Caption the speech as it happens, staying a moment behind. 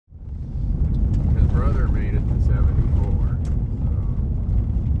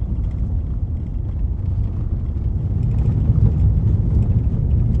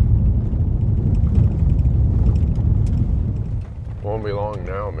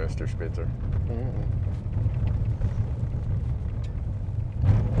Mr. Spitzer.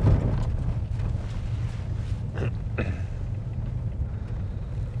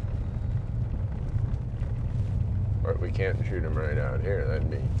 But we can't shoot him right out here.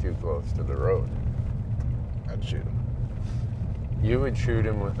 That'd be too close to the road. I'd shoot him. You would shoot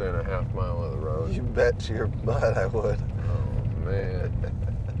him within a half mile of the road? You bet your butt I would. Oh, man.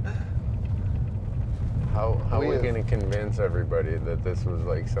 How are we going to convince everybody that this was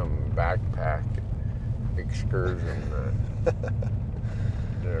like some backpack excursion that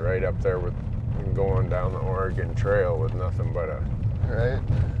right up there with going down the Oregon Trail with nothing but a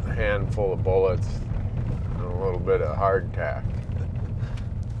handful of bullets and a little bit of hardtack.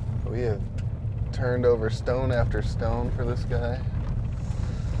 We have turned over stone after stone for this guy.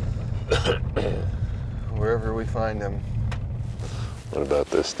 Wherever we find him. What about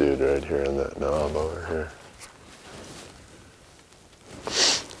this dude right here in that knob over here?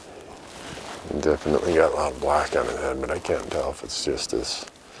 He definitely got a lot of black on his head, but I can't tell if it's just his,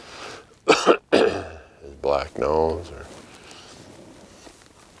 his black nose or...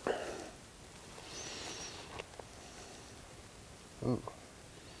 Ooh.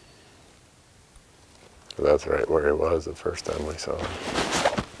 That's right where he was the first time we saw him.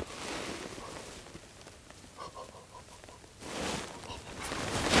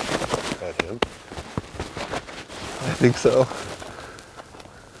 Is that him? I think so.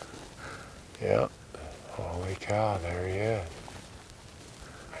 Yeah. Holy cow, there he is.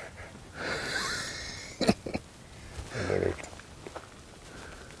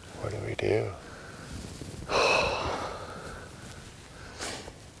 What do we do?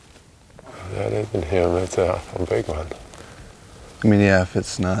 That isn't him, that's a big one. I mean, yeah, if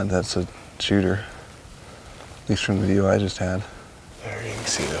it's not, that's a shooter. At least from the view I just had. There you can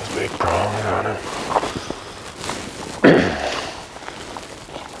see those big prongs on him.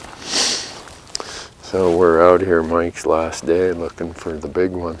 So we're out here Mike's last day looking for the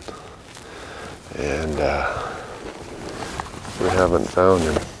big one. And we haven't found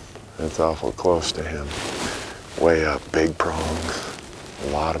him. It's awful close to him. Way up, big prongs, a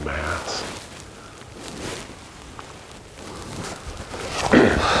lot of mass.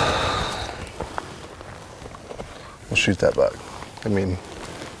 We'll shoot that buck. I mean,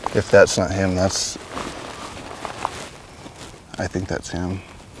 if that's not him, that's... I think that's him.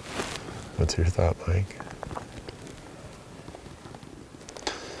 What's your thought, Mike?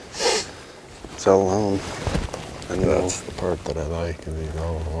 It's all alone. And that's the part that I like, is he's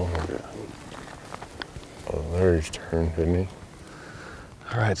all alone. Yeah. Oh, there he's turned, didn't he?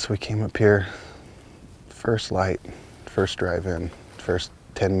 All right, so we came up here, first light, first drive in, first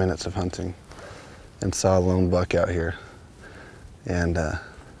 10 minutes of hunting, and saw a lone buck out here. And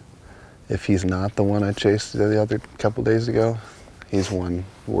if he's not the one I chased the other couple days ago, he's one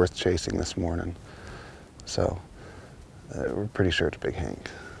worth chasing this morning. So we're pretty sure it's Big Hank.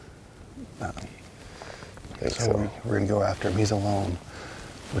 So we're gonna go after him. He's alone,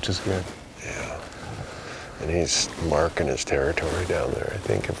 which is good. Yeah. And he's marking his territory down there. I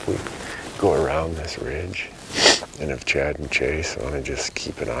think if we go around this ridge, and if Chad and Chase want to just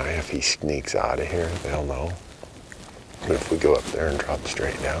keep an eye, if he sneaks out of here, they'll know. But if we go up there and drop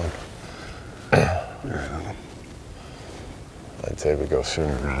straight down, I'd say we go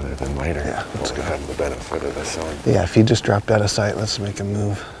sooner rather than later. Yeah, let's go. Have the benefit of the sun. Yeah, if he just dropped out of sight, let's make him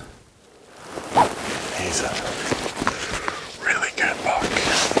move. He's a really good buck,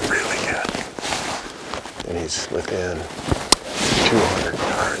 really good. And he's within 200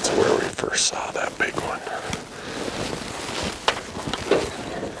 yards of where we first saw that big one.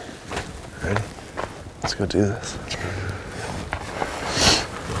 Ready? Let's go do this.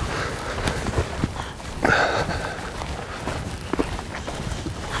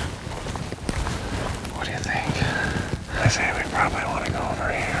 What do you think? I say we probably want to go over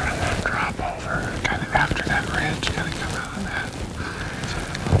here and then drop over. Kind of after that ridge, kind of come out of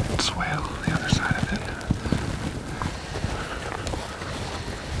that swale on the other side of it.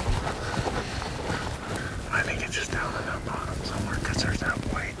 I think it's just down in that bottom somewhere because there's that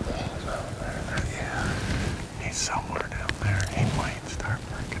white wall down there. Yeah. He's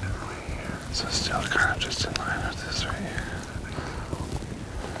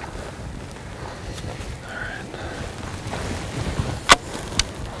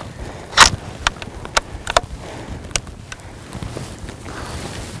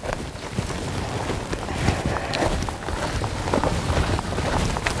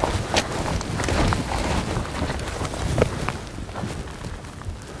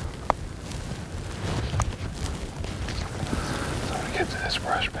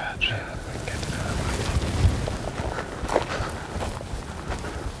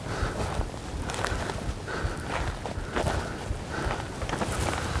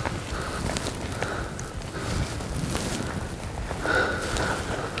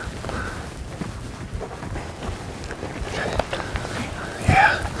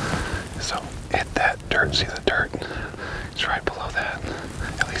dirt. See the dirt? It's right below that.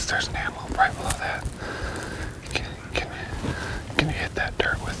 At least there's an antelope right below that. Can you hit that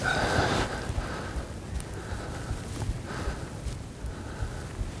dirt with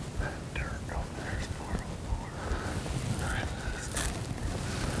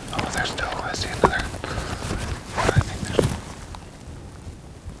Oh, there's no. I see another. I think there's.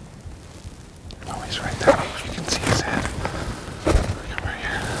 Oh, he's right there. You can see his head. Come right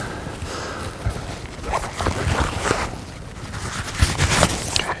here.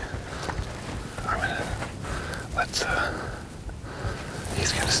 Okay. Let's.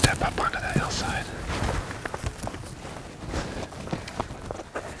 He's gonna step up onto that hillside.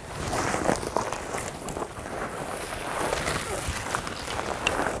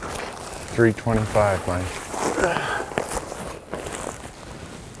 325, Mike.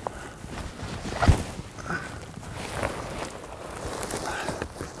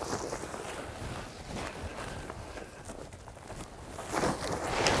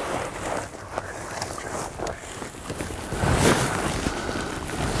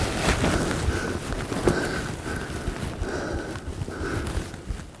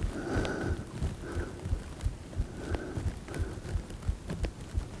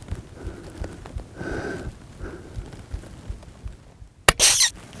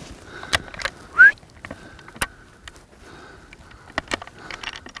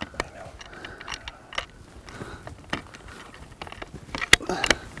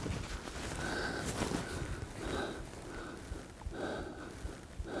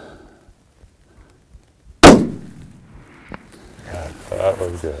 That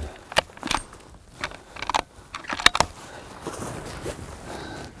was good.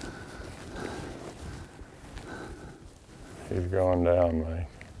 He's going down, Mike.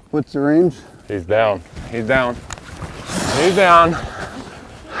 What's the range? He's down. He's down. He's down.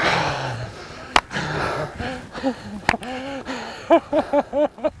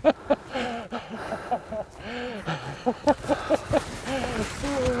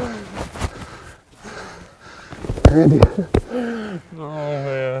 Randy. Oh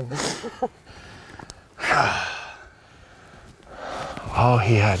man. Oh,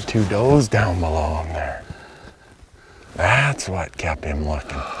 he had two does down below him there. That's what kept him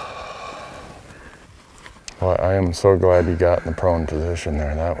looking. Well, I am so glad he got in the prone position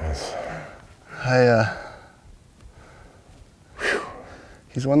there. That was.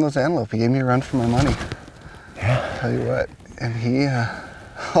 He's one of those antelope. He gave me a run for my money. Yeah. Tell you what. And he,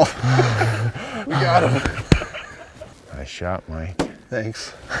 we got him. Nice shot, Mike.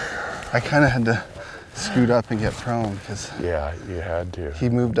 Thanks. I kind of had to scoot up and get prone because Yeah, you had to. he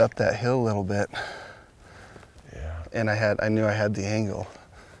moved up that hill a little bit. Yeah. And I knew I had the angle.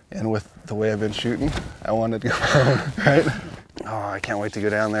 And with the way I've been shooting, I wanted to go prone, right? Oh, I can't wait to go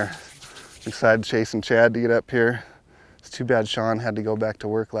down there. I'm excited chasing Chad to get up here. It's too bad Sean had to go back to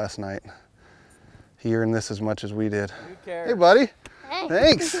work last night. He earned this as much as we did. Who cares? Hey, buddy. Hey.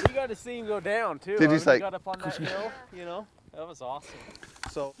 Thanks. You got to see him go down too. Did you say? Got up on that hill, you know? That was awesome.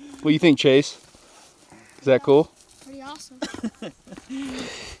 So, What do you think, Chase? Is that cool? Pretty awesome.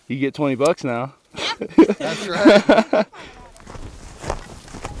 You get $20 now. that's right.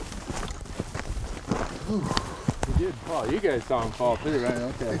 You did fall. You guys saw him fall too, right?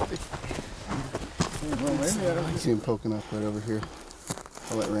 Okay. Well, maybe I don't see him poking up right over here.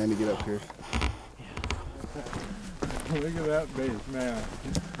 I'll let Randy get up here. Look at that base, man.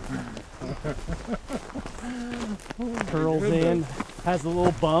 Curls in, has a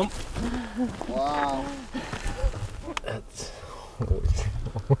little bump. Wow. That's.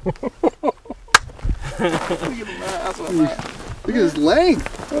 Look at his length.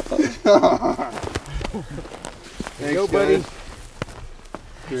 Thanks, Go, buddy. guys.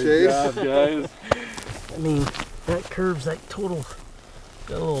 Good Chase. job, guys. I mean, that curve's like total.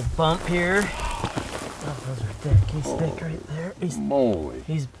 Got a little bump here. Oh, those are thick. He's thick right there. Moly.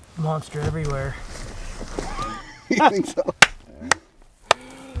 He's monster everywhere. You think so?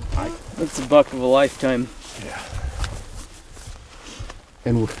 That's a buck of a lifetime. Yeah.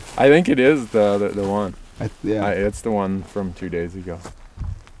 And I think it is the one. yeah. It's the one from 2 days ago.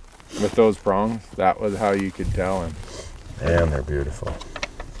 With those prongs, that was how you could tell him. And they're beautiful.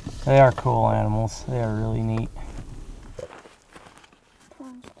 They are cool animals. They are really neat.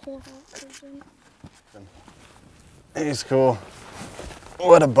 He's cool.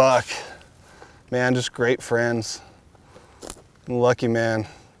 What a buck. Man, just great friends. Lucky man.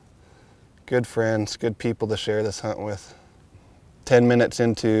 Good friends, good people to share this hunt with. 10 minutes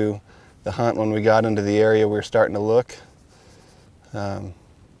into the hunt, when we got into the area we were starting to look, turned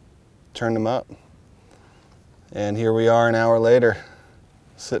him up. And here we are an hour later,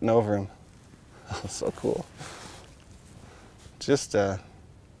 sitting over him. Oh, so cool. Just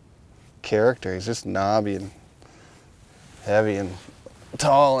character. He's just knobby and heavy and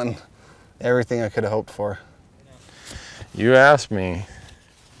tall and everything I could have hoped for. You asked me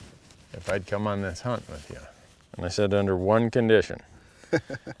if I'd come on this hunt with you. And I said under one condition.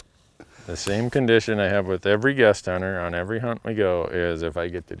 The same condition I have with every guest hunter on every hunt we go is if I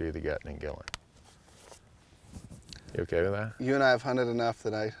get to do the gutting and gilling. You okay with that? You and I have hunted enough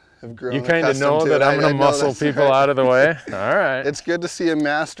that I have grown You kind of accustomed know to that it. I'm going I to know muscle that's people right. out of the way? All right. It's good to see him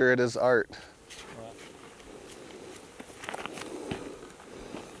master it as art.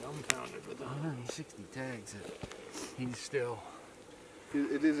 Dumbfounded with 160 tags that he's still...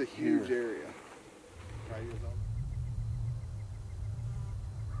 It is a huge area. Try yours on.